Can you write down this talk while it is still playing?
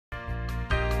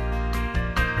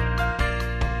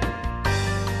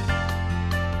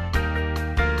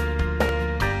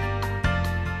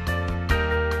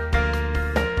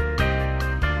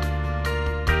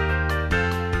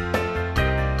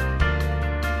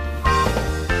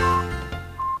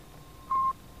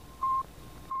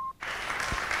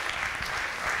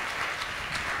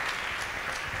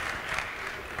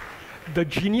The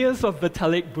genius of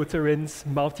Vitalik Buterin's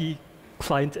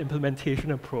multi-client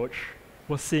implementation approach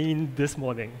was seen this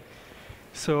morning.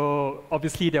 So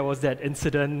obviously there was that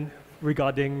incident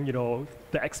regarding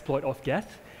the exploit of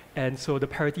Geth, and so the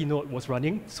Parity node was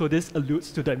running. So this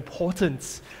alludes to the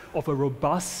importance of a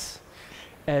robust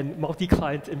and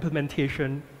multi-client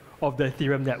implementation of the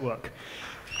Ethereum network.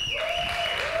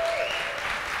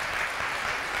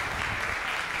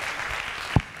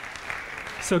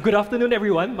 So good afternoon,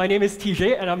 everyone. My name is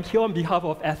TJ, and I'm here on behalf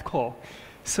of Ethcore.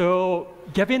 So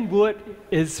Gavin Wood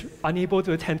is unable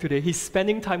to attend today. He's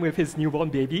spending time with his newborn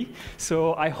baby.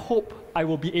 So I hope I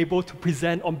will be able to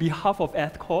present on behalf of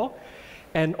Ethcore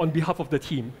and on behalf of the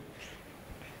team.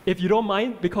 If you don't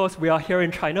mind, because we are here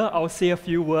in China, I'll say a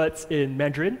few words in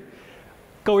Mandarin.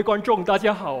 各位观众，大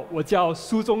家好，我叫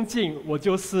苏宗敬，我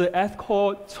就是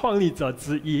Ethcore 创立者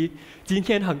之一。今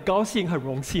天很高兴、很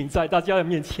荣幸在大家的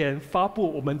面前发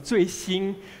布我们最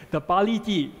新的巴利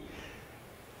地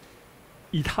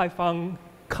以太坊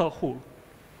客户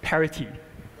Parity.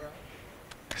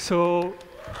 So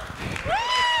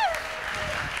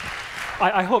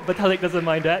I hope Vitalik doesn't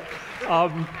mind that.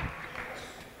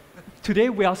 Today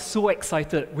we are so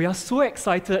excited. We are so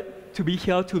excited to be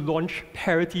here to launch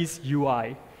Parity's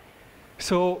UI.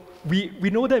 So we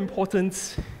know the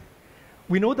importance.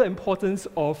 We know the importance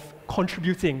of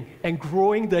contributing and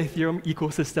growing the Ethereum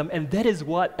ecosystem, and that is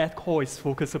what Ethcore is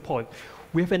focused upon.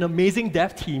 We have an amazing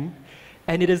dev team,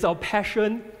 and it is our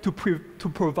passion to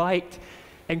provide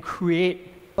and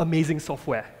create amazing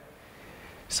software.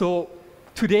 So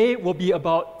today will be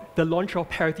about the launch of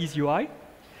Parity's UI,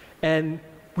 and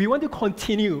we want to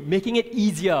continue making it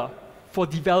easier for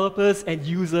developers and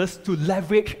users to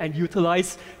leverage and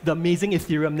utilize the amazing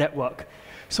Ethereum network.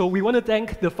 So we want to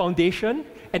thank the foundation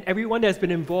and everyone that has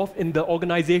been involved in the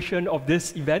organization of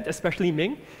this event, especially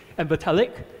Ming and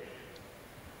Vitalik.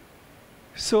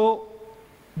 So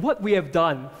what we have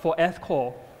done for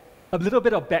Ethcore, a little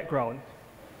bit of background.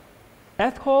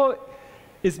 Ethcore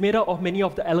is made up of many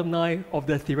of the alumni of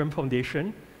the Ethereum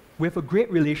Foundation. We have a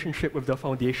great relationship with the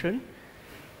foundation.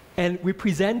 And we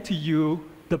present to you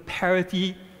the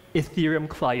Parity Ethereum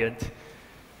client.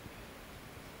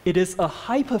 It is a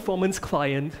high-performance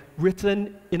client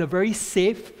written in a very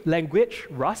safe language,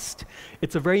 Rust.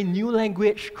 It's a very new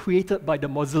language created by the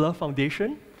Mozilla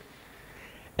Foundation.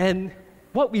 And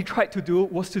what we tried to do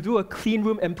was to do a clean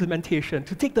room implementation,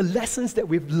 to take the lessons that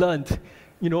we've learned,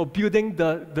 building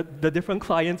the different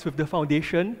clients with the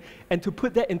foundation, and to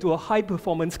put that into a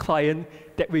high-performance client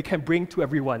that we can bring to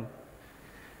everyone.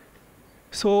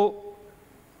 So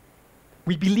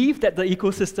we believe that the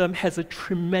ecosystem has a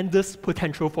tremendous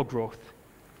potential for growth.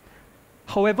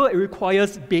 However, it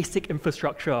requires basic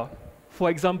infrastructure. For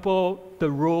example, the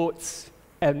roads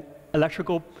and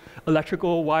electrical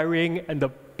wiring and the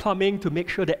plumbing to make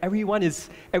sure that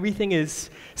everything is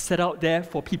set out there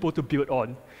for people to build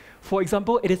on. For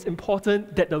example, it is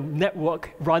important that the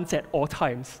network runs at all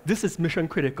times. This is mission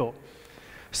critical.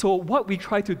 So what we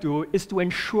try to do is to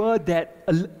ensure that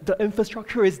the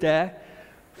infrastructure is there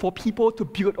for people to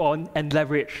build on and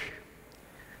leverage.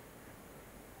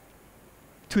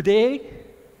 Today,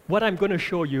 what I'm going to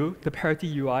show you, the Parity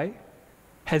UI,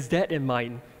 has that in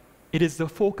mind. It is the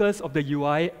focus of the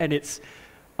UI, and it's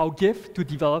our gift to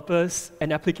developers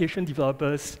and application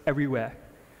developers everywhere.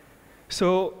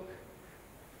 So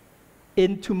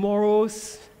in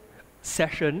tomorrow's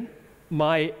session,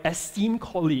 my esteemed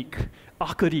colleague,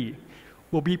 Arkady,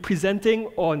 will be presenting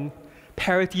on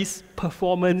Parity's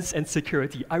performance and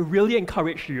security. I really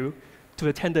encourage you to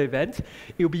attend the event.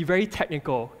 It will be very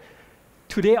technical.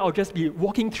 Today, I'll just be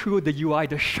walking through the UI,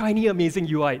 the shiny, amazing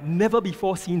UI, never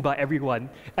before seen by everyone.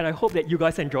 And I hope that you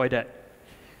guys enjoy that.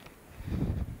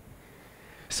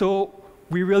 So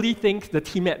we really think the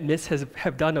team at MIST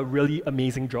have done a really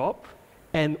amazing job.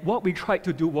 And what we tried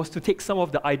to do was to take some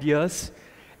of the ideas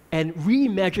and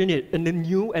reimagine it in a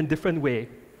new and different way.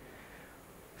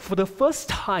 For the first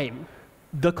time,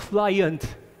 the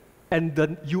client and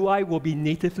the UI will be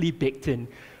natively baked in.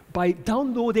 By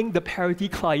downloading the Parity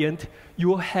client, you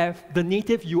will have the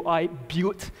native UI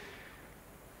built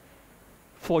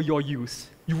for your use.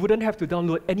 You wouldn't have to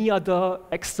download any other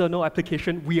external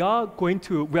application. We're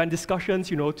in discussions,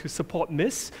 to support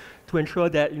MIST to ensure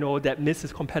that that MIST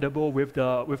is compatible with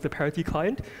the Parity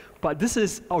client. But this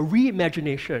is a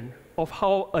reimagination of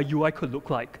how a UI could look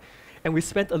like, and we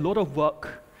spent a lot of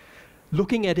work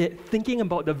looking at it, thinking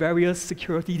about the various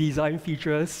security design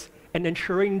features, and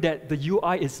ensuring that the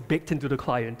UI is baked into the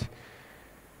client.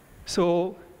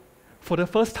 So for the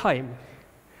first time,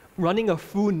 running a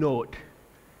full node,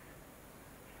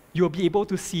 you'll be able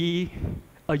to see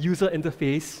a user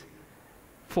interface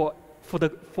for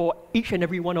for each and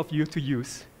every one of you to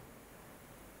use.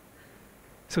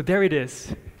 So there it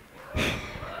is.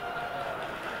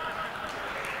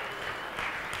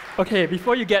 Okay,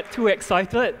 before you get too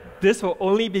excited, this will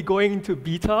only be going into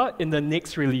beta in the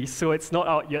next release, so it's not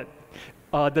out yet.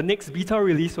 The next beta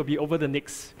release will be over the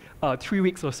next 3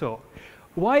 weeks or so.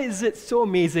 Why is it so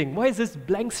amazing? Why is this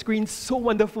blank screen so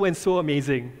wonderful and so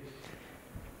amazing?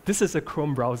 This is a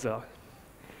Chrome browser.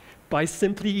 By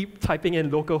simply typing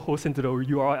in localhost into the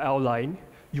URL line,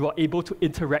 you are able to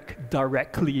interact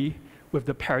directly with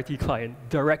the Parity client,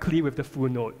 directly with the full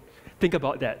node. Think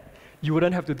about that. You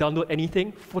wouldn't have to download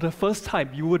anything. For the first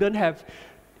time, you wouldn't have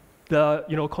the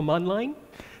command line.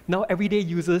 Now everyday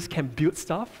users can build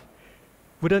stuff,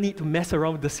 wouldn't need to mess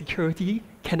around with the security,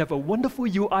 can have a wonderful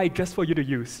UI just for you to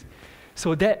use.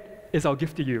 So that is our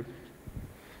gift to you.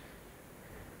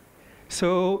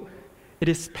 So it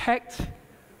is packed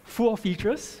full of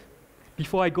features.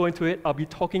 Before I go into it, I'll be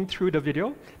talking through the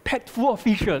video. Packed full of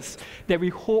features that we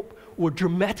hope will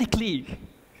dramatically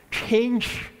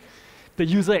change the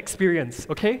user experience,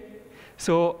 okay?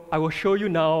 So I will show you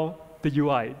now the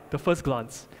UI, the first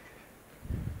glance.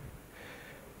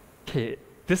 Okay,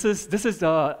 this is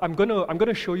the, I'm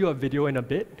gonna show you a video in a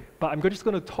bit, but I'm just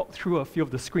gonna talk through a few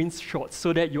of the screenshots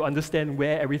so that you understand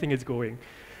where everything is going.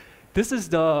 This is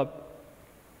the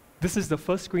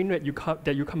first screen that you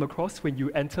come across when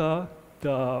you enter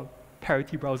the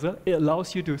Parity browser. It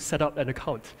allows you to set up an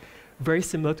account, very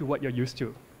similar to what you're used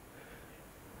to.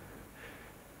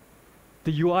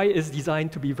 The UI is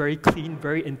designed to be very clean,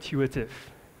 very intuitive.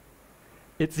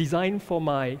 It's designed for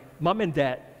my mom and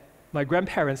dad, my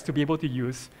grandparents to be able to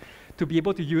use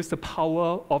the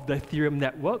power of the Ethereum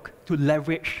network to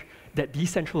leverage that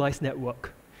decentralized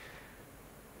network.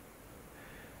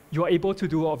 You are able to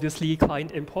do, obviously,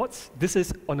 client imports. This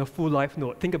is on a full live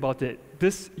node. Think about it.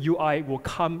 This UI will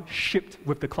come shipped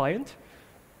with the client.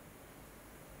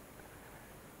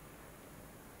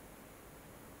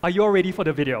 Are you all ready for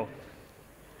the video?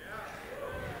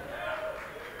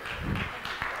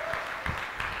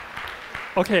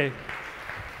 Okay.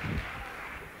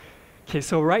 Okay,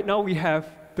 so right now we have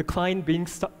the client being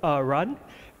run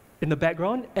in the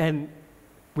background, and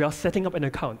we are setting up an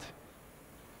account.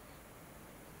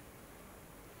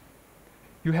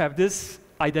 You have this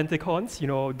identicons,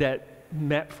 that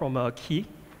map from a key,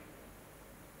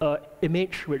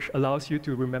 image which allows you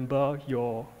to remember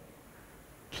your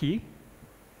key,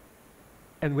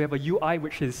 and we have a UI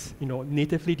which is,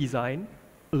 natively designed,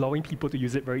 allowing people to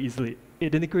use it very easily.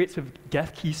 It integrates with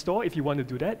Geth key store if you want to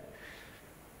do that.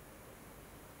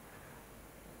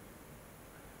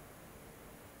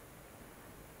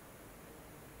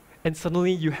 And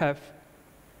suddenly you have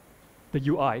the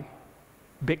UI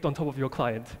baked on top of your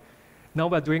client. Now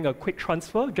we're doing a quick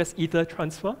transfer, just Ether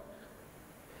transfer.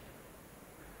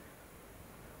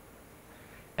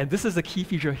 And this is the key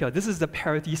feature here. This is the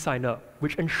Parity signer,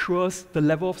 which ensures the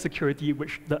level of security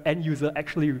which the end user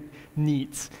actually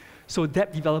needs. So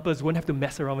dApp developers won't have to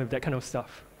mess around with that kind of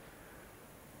stuff.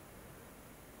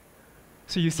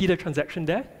 So you see the transaction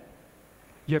there.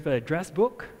 You have an address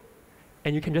book,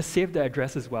 and you can just save the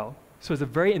address as well. So it's a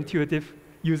very intuitive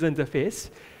user interface.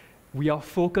 We are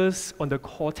focused on the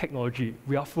core technology.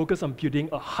 We are focused on building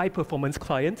a high-performance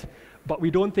client, but we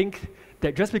don't think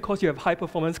that just because you have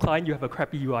high-performance client, you have a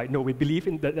crappy UI. No, we believe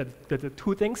in that the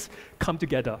two things come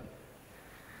together.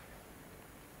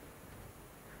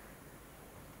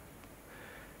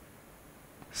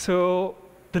 So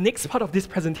the next part of this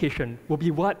presentation will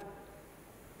be what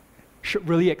should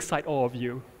really excite all of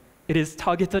you. It is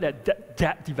targeted at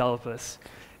dApp developers.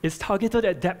 It's targeted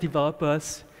at dApp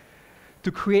developers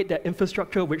to create that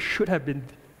infrastructure which should have been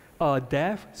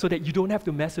dev, so that you don't have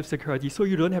to mess with security, so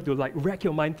you don't have to rack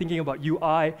your mind thinking about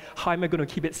UI, how am I going to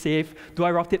keep it safe, do I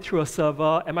route it through a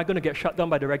server, am I going to get shut down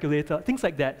by the regulator, things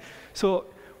like that. So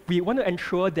we want to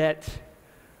ensure that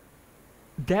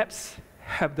dApps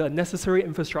have the necessary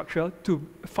infrastructure to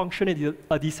function in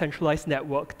a decentralized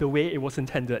network the way it was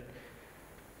intended.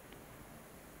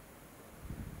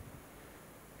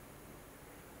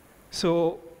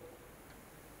 So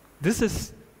this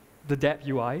is the dApp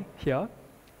UI here.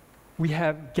 We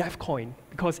have Devcon,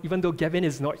 because even though Gavin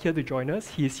is not here to join us,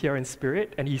 he is here in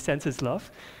spirit, and he sends his love.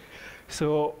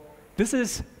 So this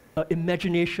is an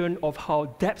imagination of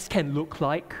how dApps can look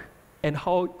like and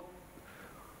how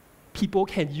people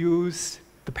can use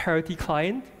the Parity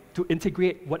client to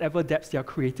integrate whatever dApps they are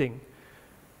creating.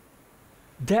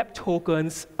 dApp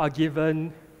tokens are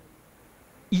given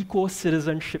equal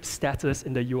citizenship status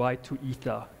in the UI to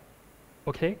Ether,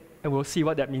 okay? And we'll see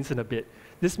what that means in a bit.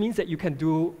 This means that you can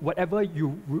do whatever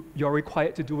you're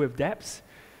required to do with dApps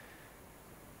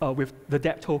with the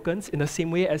dApp tokens in the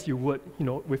same way as you would,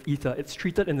 with Ether. It's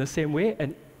treated in the same way,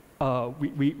 and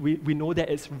we know that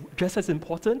it's just as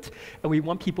important, and we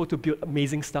want people to build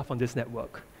amazing stuff on this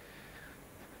network.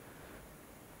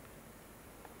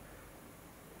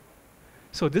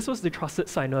 So this was the trusted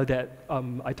signer that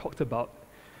I talked about.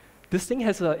 This thing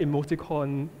has an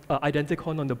emoticon,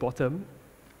 identicon on the bottom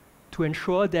to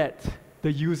ensure that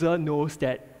the user knows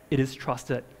that it is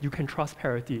trusted. You can trust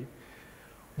Parity.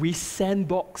 We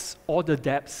sandbox all the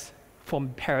dApps from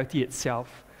Parity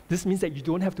itself. This means that you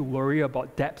don't have to worry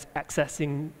about dApps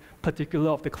accessing particular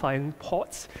of the client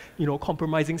ports,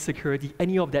 compromising security,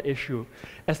 any of that issue.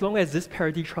 As long as this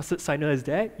Parity trusted signer is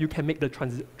there, you can make the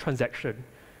transaction.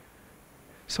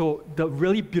 So the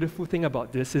really beautiful thing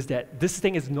about this is that this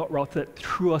thing is not routed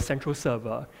through a central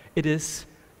server. It is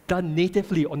done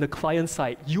natively on the client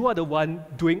side. You are the one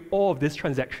doing all of these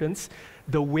transactions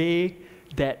the way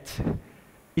that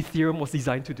Ethereum was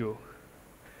designed to do.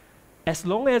 As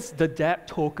long as the dApp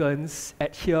tokens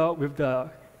adhere with the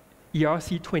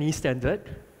ERC20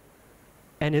 standard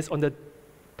and is on the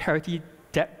Parity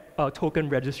dApp token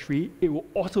registry, it will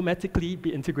automatically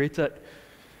be integrated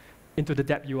into the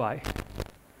dApp UI.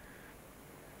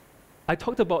 I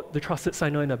talked about the trusted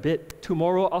signer in a bit.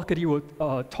 Tomorrow, Arkady will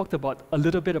talk about a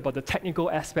little bit about the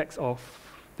technical aspects of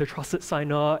the trusted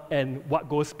signer and what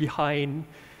goes behind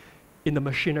in the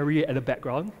machinery at the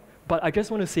background. But I just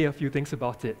want to say a few things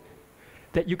about it.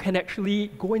 That you can actually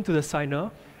go into the signer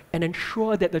and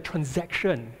ensure that the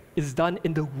transaction is done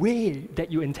in the way that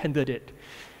you intended it.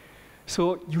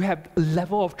 So you have a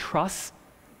level of trust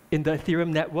in the Ethereum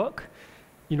network,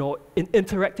 in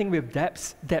interacting with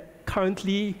dApps that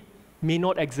currently may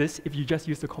not exist if you just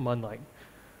use the command line.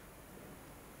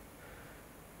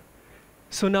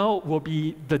 So now will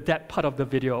be the dApp part of the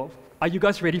video. Are you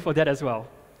guys ready for that as well?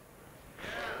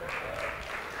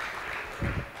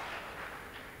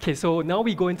 Okay, so now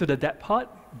we go into the dApp part.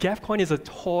 Devcon is a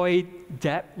toy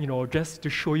dApp, just to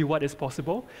show you what is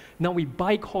possible. Now we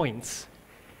buy coins.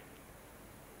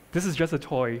 This is just a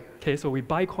toy. Okay, so we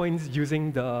buy coins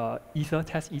using the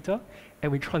test Ether,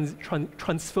 and we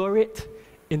transfer it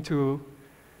into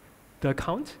the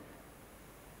account.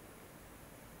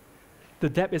 The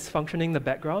dApp is functioning in the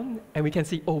background, and we can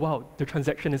see, oh wow, the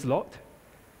transaction is locked.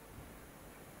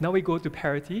 Now we go to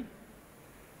Parity,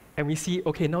 and we see,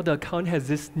 okay, now the account has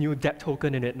this new dApp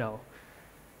token in it now.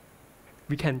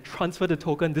 We can transfer the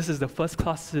token. This is the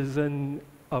first-class citizen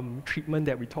treatment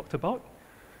that we talked about.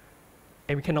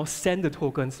 And we can now send the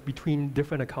tokens between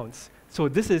different accounts. So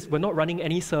we're not running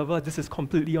any server. This is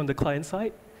completely on the client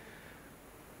side.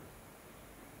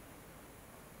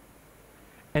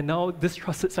 And now this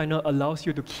trusted signer allows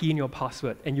you to key in your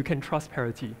password, and you can trust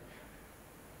Parity.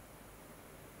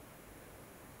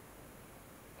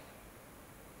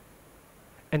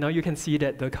 And now you can see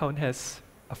that the account has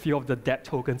a few of the dApp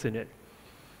tokens in it.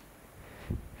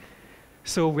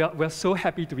 So we're so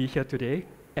happy to be here today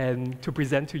and to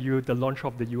present to you the launch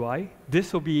of the UI.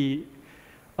 This will be,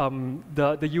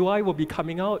 the UI will be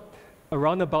coming out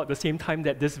around about the same time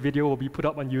that this video will be put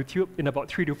up on YouTube in about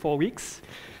 3 to 4 weeks.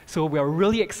 So we are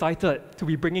really excited to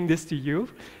be bringing this to you.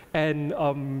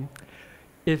 And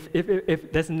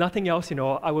if there's nothing else,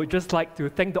 I would just like to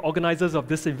thank the organizers of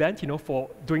this event, for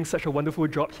doing such a wonderful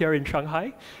job here in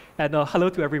Shanghai. And hello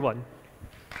to everyone.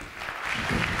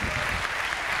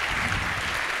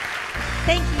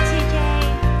 Thank you, TJ.